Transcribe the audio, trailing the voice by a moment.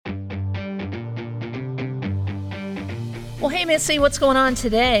Well, hey, Missy, what's going on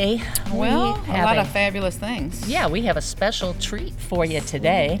today? Well, a lot of fabulous things. Yeah, we have a special treat for you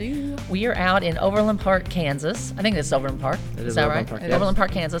today. We are out in Overland Park, Kansas. I think it's Overland Park. Is that right? Park, Overland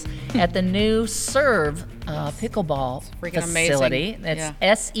Park, Kansas, at the new SERV pickleball facility. Amazing.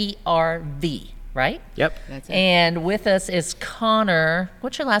 That's SERV, right? Yep. That's it. And with us is Connor.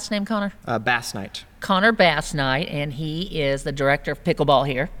 What's your last name, Connor? Bass Night. Connor Bass Night, and he is the director of pickleball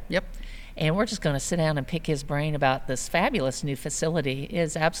here. Yep. And we're just going to sit down and pick his brain about this fabulous new facility. It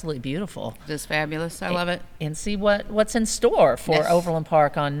is absolutely beautiful. Just fabulous. I love it. And see what's in store for Yes. Overland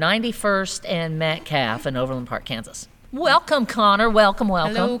Park on 91st and Metcalf in Overland Park, Kansas. Welcome, Connor. Welcome.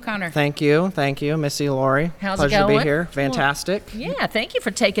 Hello, Connor. Thank you, Missy, Lori. How's Pleasure it going? to be here. Fantastic. Yeah, thank you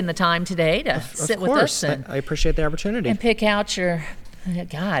for taking the time today to sit Of with course. us I appreciate the opportunity. and pick out your.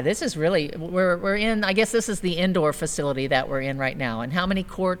 God, this is really we're in. I guess this is the indoor facility that we're in right now. And how many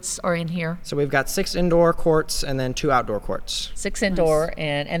courts are in here? So we've got 6 indoor courts and then 2 outdoor courts. 6 indoor,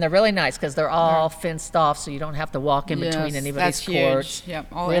 and they're really nice because they're all fenced off, so you don't have to walk in between anybody's that's courts. huge. Yep,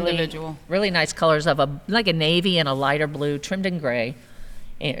 all Really- individual. Really nice colors of like a navy and a lighter blue, trimmed in gray.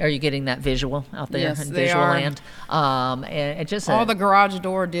 Are you getting that visual out there Yes, in they visual are. land? And it just All the garage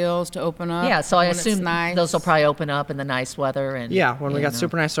door deals to open up. yeah. So I when it's assume nice. those will probably open up in the nice weather. And Yeah, when we got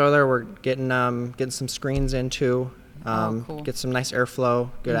super nice weather, we're getting some screens in too. Cool. Get some nice airflow,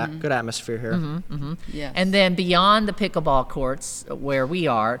 good atmosphere here. Yes. And then beyond the pickleball courts where we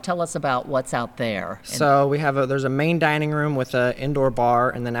are, tell us about what's out there. So we have there's a main dining room with an indoor bar,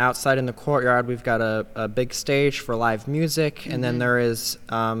 and then outside in the courtyard we've got a big stage for live music, and then there is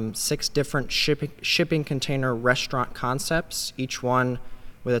 6 different shipping container restaurant concepts, each one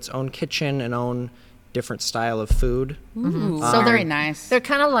with its own kitchen and own different style of food. Ooh, So very nice. They're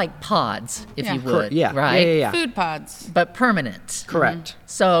kind of like pods, if Yeah. you would. Yeah, Right. yeah. Food pods. But permanent. Correct.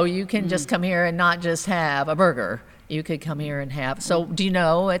 So you can just come here and not just have a burger. You could come here and have. So do you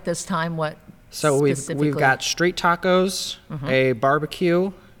know at this time what? So we've specifically- got street tacos, a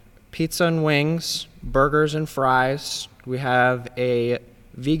barbecue, pizza and wings, burgers and fries. We have a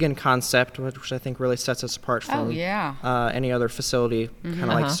vegan concept, which I think really sets us apart from any other facility, kind of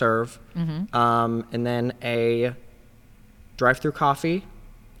like SERV. And then a drive-through coffee,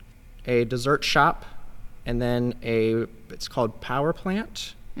 a dessert shop, and then it's called Power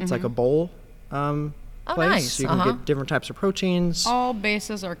Plant. It's like a bowl place. nice. So you can get different types of proteins. All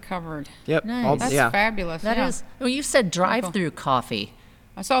bases are covered. Yep. Nice. That's yeah. fabulous. That is. Well, you said drive-through coffee,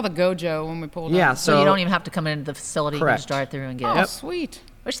 I saw the Gojo when we pulled Yeah, up. so you don't even have to come into the facility. You can just Correct. drive through and get Oh, it. sweet.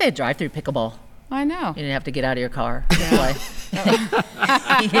 Wish they had drive-through pickleball. I know. You didn't have to get out of your car to play.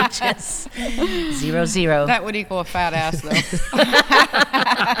 You just 0-0. That would equal a fat ass, though.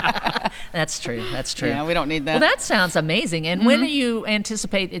 That's true. That's true. Yeah, we don't need that. Well, that sounds amazing. And when do you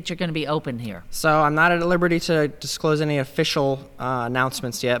anticipate that you're going to be open here? So I'm not at liberty to disclose any official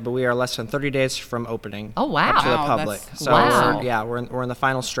announcements yet, but we are less than 30 days from opening. Oh, wow. Up to the Wow, public. that's So Wow. we're in the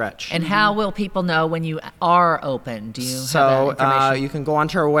final stretch. And how will people know when you are open? Do you have that So information? you can go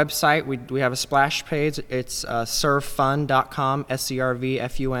onto our website. We have a splash page. It's servfun.com,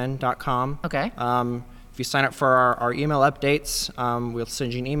 SERVFUN.com. Okay. If you sign up for our email updates, we'll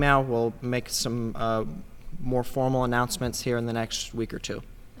send you an email. We'll make some more formal announcements here in the next week or 2.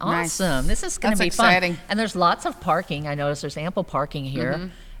 Nice. Awesome. This is going to That's be exciting. fun. And there's lots of parking. I notice there's ample parking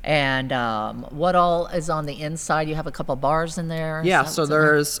here. And what all is on the inside? You have a couple bars in there? Yeah, Is that so what's in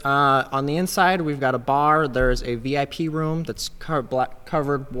there? there's on the inside we've got a bar. There's a VIP room that's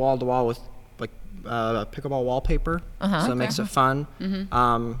covered wall to wall with like pickleball wallpaper, so it makes it fun.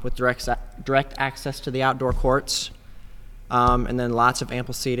 With direct access to the outdoor courts, and then lots of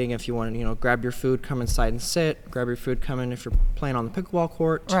ample seating if you want to grab your food, come inside and sit. Grab your food, come in if you're playing on the pickleball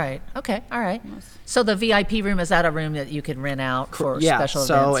court. Right. Okay. All right. So the VIP room, is that a room that you could rent out for special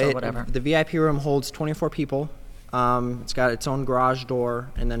events or whatever? The VIP room holds 24 people. It's got its own garage door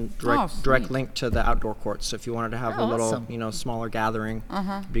and then direct link to the outdoor courts. So if you wanted to have a little, awesome. smaller gathering,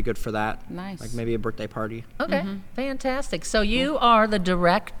 it'd be good for that. Nice. Like maybe a birthday party. Okay. Fantastic. So you are the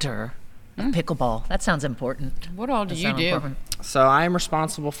director of pickleball. That sounds important. What all do That you sound do? important. So I am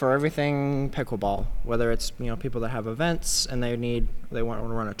responsible for everything pickleball, whether it's people that have events and they want to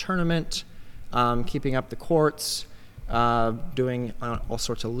run a tournament, keeping up the courts, doing all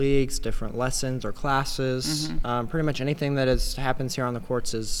sorts of leagues, different lessons or classes. Pretty much anything that happens here on the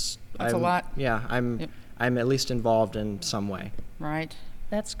courts is. That's a lot. Yeah, I'm at least involved in some way. Right.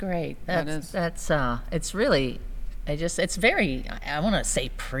 That's great. That is. It's really, it's very, I want to say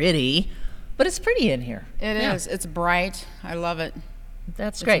pretty, but it's pretty in here. It is. It's bright. I love it.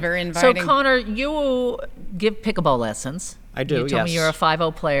 That's It's great. very inviting. So Connor, you give pickleball lessons. I do. You told me yes. you're a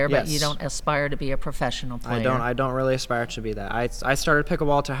 5-0 player, but you Yes. don't aspire to be a professional player. I don't really aspire to be that. I started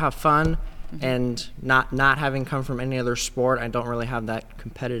pickleball to have fun, and not having come from any other sport, I don't really have that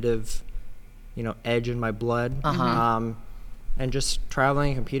competitive, edge in my blood. And just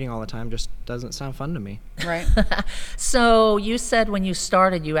traveling and competing all the time just doesn't sound fun to me. Right. So you said when you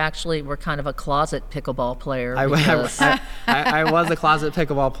started, you actually were kind of a closet pickleball player. I was a closet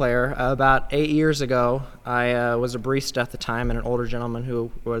pickleball player. About 8 years ago, I was a barista at the time, and an older gentleman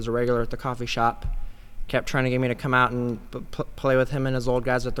who was a regular at the coffee shop kept trying to get me to come out and play with him and his old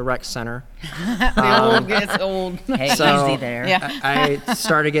guys at the rec center. The old gets old. Hey, So, easy there. Yeah. I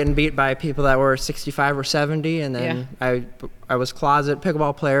started getting beat by people that were 65 or 70, and then I was closet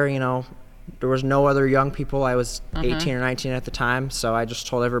pickleball player. There was no other young people. I was 18 or 19 at the time, so I just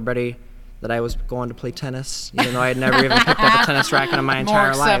told everybody that I was going to play tennis, even though I had never even picked up a tennis racket in my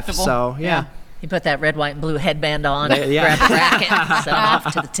entire life. acceptable. So yeah. You put that red, white, and blue headband on, Yeah. grab the racket, and send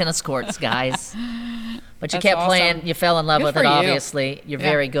off to the tennis courts, guys. But you That's kept awesome. playing. You fell in love Good with for it, you. obviously. You're Yeah.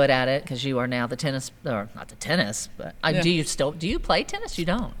 very good at it because you are now the tennis, or not the tennis, but Yeah. do you play tennis? You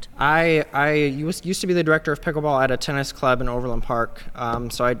don't. I used to be the director of pickleball at a tennis club in Overland Park,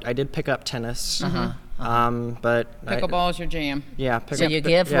 so I did pick up tennis. But Pickleball is your jam. So you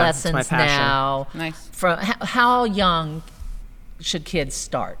give it's my lessons passion. now. Nice. From how young should kids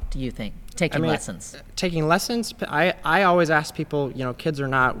start, do you think, taking lessons? Taking lessons, I always ask people, kids or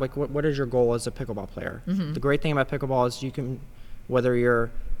not, like, what is your goal as a pickleball player? The great thing about pickleball is you can, whether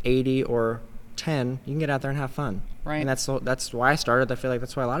you're 80 or 10, you can get out there and have fun. Right. And that's why I started. I feel like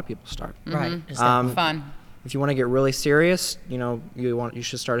that's why a lot of people start. Right. Is that Fun. If you want to get really serious, you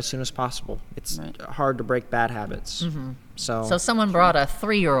should start as soon as possible. It's hard to break bad habits. So someone brought a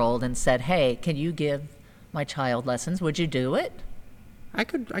 3-year-old and said, "Hey, can you give my child lessons?" Would you do it? I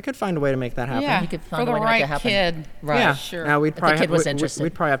could find a way to make that happen. Yeah. You could For find the a way to make right it happen. kid. Right. Yeah. Sure. Now If the kid was interested.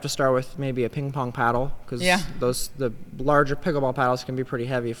 we'd probably have to start with maybe a ping pong paddle because Yeah. the larger pickleball paddles can be pretty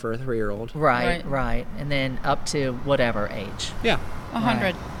heavy for a 3-year-old. Right, Right. right. And then up to whatever age. Yeah.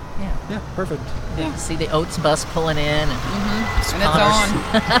 100. Yeah. Yeah. Perfect. You see the Oats bus pulling in. And And it's Connors.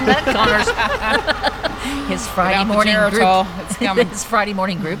 on. Connor's his Friday Without the morning group. Geritol, it's coming. His Friday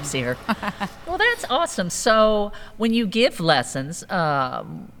morning group's here. Well, that's awesome. So when you give lessons, tell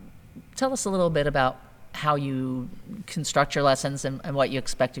us a little bit about how you construct your lessons and what you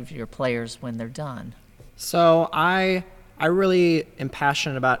expect of your players when they're done. So I really am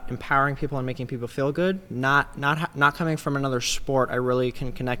passionate about empowering people and making people feel good. Not coming from another sport, I really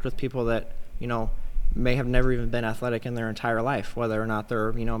can connect with people that may have never even been athletic in their entire life, whether or not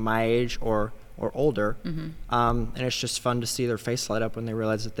they're my age or older. And it's just fun to see their face light up when they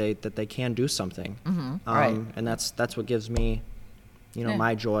realize that they can do something. Right. And that's what gives me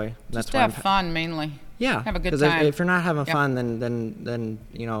my joy. That's Just to have fun, mainly. Yeah. Have a good 'cause time. if you're not having Yeah. fun, then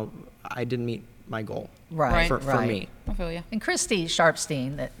I didn't meet my goal. Right, For right. me. I feel you. And Christy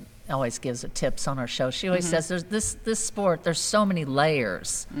Sharpstein, that always gives tips on our show, she always says there's this sport, there's so many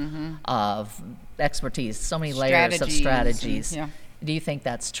layers of expertise, so many layers of strategies. Yeah. Do you think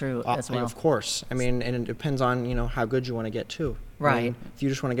that's true as well? Of course. I mean, and it depends on, how good you want to get too. Right. I mean, if you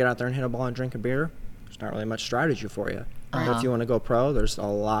just want to get out there and hit a ball and drink a beer, there's not really much strategy for you. But if you want to go pro, there's a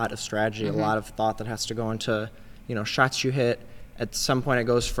lot of strategy, a lot of thought that has to go into, shots you hit. At some point it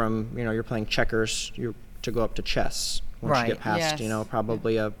goes from, you're playing checkers to go up to chess. Once Right. you get past, Yes.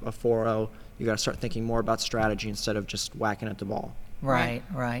 probably a 4-0, you got to start thinking more about strategy instead of just whacking at the ball. Right,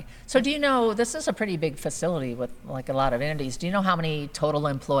 right. So do you know, this is a pretty big facility with like a lot of entities. Do you know how many total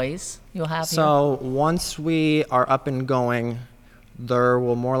employees you'll have here? So once we are up and going, there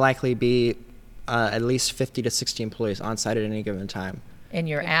will more likely be at least 50 to 60 employees on site at any given time. And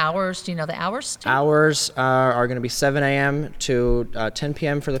your hours, do you know the hours? Too? Hours are going to be 7 a.m. to 10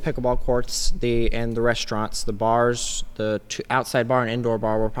 p.m. for the pickleball courts, and the restaurants. The bars, the outside bar and indoor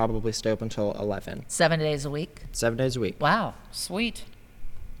bar will probably stay open until 11. 7 days a week? 7 days a week. Wow, Sweet.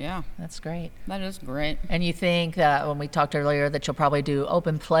 Yeah. that's great. That is great. And you think that when we talked earlier that you'll probably do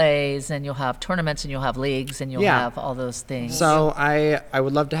open plays and you'll have tournaments and you'll have leagues and you'll Yeah. have all those things. So I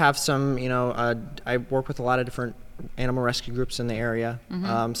would love to have some, I work with a lot of different animal rescue groups in the area.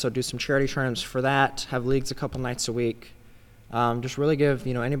 So do some charity tournaments for that, have leagues a couple nights a week. Just really give,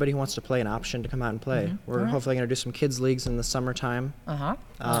 anybody who wants to play an option to come out and play. We're hopefully going to do some kids leagues in the summertime. That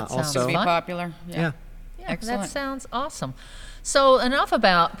sounds also- Be fun. popular. Yeah. Yeah, Excellent. that sounds awesome. So enough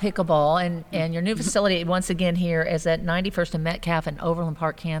about pickleball and your new facility once again here is at 91st and Metcalf in Overland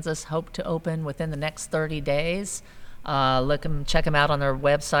Park, Kansas. Hope to open within the next 30 days. Check them out on their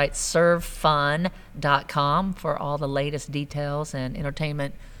website, servfun.com, for all the latest details and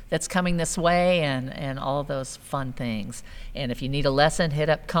entertainment that's coming this way and all those fun things. And if you need a lesson, hit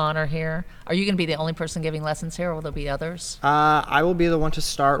up Connor here. Are you going to be the only person giving lessons here, or will there be others? I will be the one to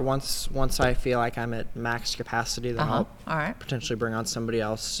start once I feel like I'm at max capacity. Then I'll All right. potentially bring on somebody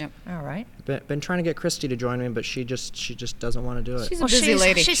else. Yep. All right. Been trying to get Christy to join me, but she just doesn't want to do it. She's a busy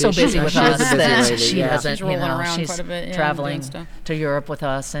lady. She's so busy with she is us a busy that lady, she yeah. doesn't, She's rolling around she's quite a bit, yeah, traveling doing stuff. to Europe with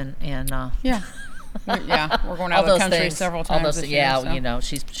us and Yeah. Yeah, we're going all out of those the country things, several all times those, this yeah, year.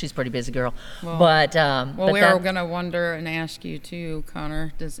 So. she's a pretty busy girl. Well, but Well, but we that- are going to wonder and ask you too,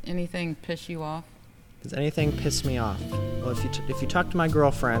 Connor. Does anything piss you off? Does anything piss me off? Well, if you talk to my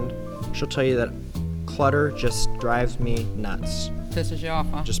girlfriend, she'll tell you that clutter just drives me nuts. Pisses you off,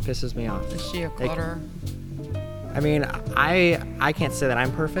 huh? Just pisses me off. Is she a clutter? I mean, I can't say that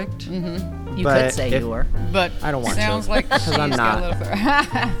I'm perfect. you but could say if- you were. But I don't want to. sounds like Because I'm she's got a not. little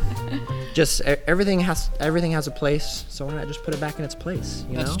clutter. Just everything has a place, so why not just put it back in its place?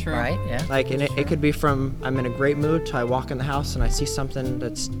 You That's know? true. Right? Yeah. Like, and it could be from I'm in a great mood to I walk in the house and I see something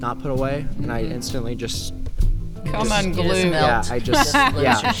that's not put away, and I instantly just Come just- unglued. You just melt. Yeah, I just lose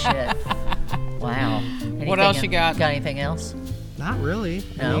yeah. your shit. Wow. What else you got? Got anything else? Not really.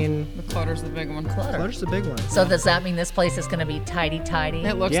 No? I mean, The clutter's the big one. clutter's the big one. So does that mean this place is going to be tidy?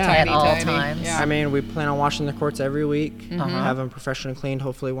 It looks Yeah. tidy, At all tidy. times. Yeah. I mean, we plan on washing the courts every week, Uh-huh. have them professionally cleaned,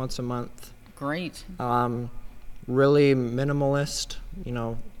 hopefully once a month. Great. Really minimalist. You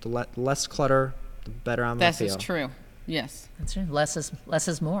know, the less clutter, the better I'm gonna That feel. is true. Yes. That's true. Less is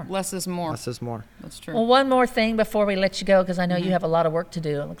more. Less is more. Less is more. That's true. Well, one more thing before we let you go, because I know you have a lot of work to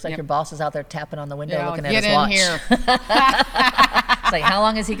do. It looks like Yep. your boss is out there tapping on the window, yeah, looking at get his in watch. here. It's like, how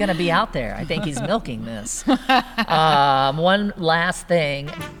long is he going to be out there? I think he's milking this. One last thing.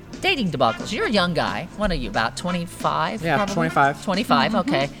 Dating debacles. You're a young guy. What are you, about 25? Yeah, probably? 25. 25,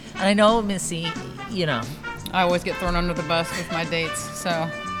 okay. And I know Missy, I always get thrown under the bus with my dates. So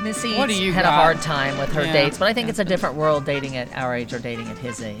Missy What do you had a got? hard time with her Yeah, dates, but I think yeah. it's a different world dating at our age or dating at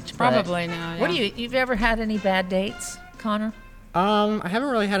his age. But probably now. What do yeah. you've ever had any bad dates, Connor? I haven't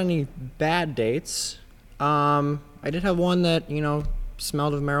really had any bad dates. I did have one that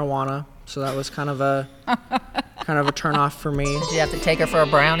smelled of marijuana, so that was kind of a turn off for me. Did you have to take her for a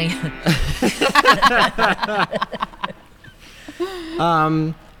brownie?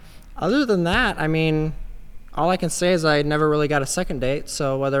 Other than that, I mean, all I can say is I never really got a second date.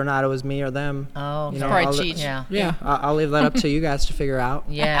 So whether or not it was me or them, Oh, okay. Probably I'll, cheat. Yeah. I'll leave that up to you guys to figure out.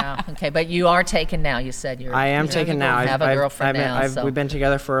 Yeah. Okay, but you are taken now. You said you're. I am you taken now. have a girlfriend now. So. We've been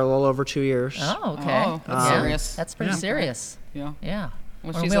together for a little over 2 years. Oh, okay. Oh, that's Yeah. serious. That's pretty Yeah. serious. Yeah. Yeah.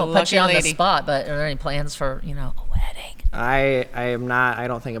 Well, Or she's we a won't put you lucky on lady. the spot, but are there any plans for a wedding? I am not. I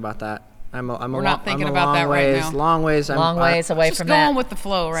don't think about that. I'm a We're not thinking about that long right ways, now. Long ways. Long ways away Just from going that. with the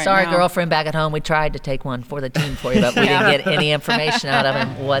flow right Sorry, now. girlfriend back at home. We tried to take one for the team for you, but we didn't get any information out of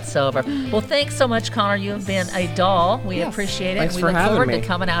him whatsoever. Well, thanks so much, Connor. You have been a doll. We Yes. appreciate it. Thanks we for look having forward me. to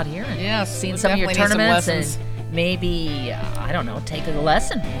coming out here and Yes, seeing we some of your definitely need some tournaments and lessons. maybe, I don't know, take a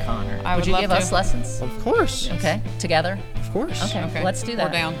lesson from Connor. I would you love give to. us lessons? Of course. Okay, together? Of course. Okay, Okay, let's do we're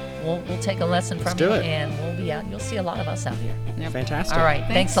that. down. We'll take a lesson from do you, it. and we'll be out. You'll see a lot of us out here. Yep. Fantastic. All right,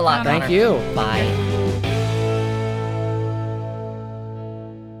 thanks a lot, Connor. Connor. Thank you. Bye.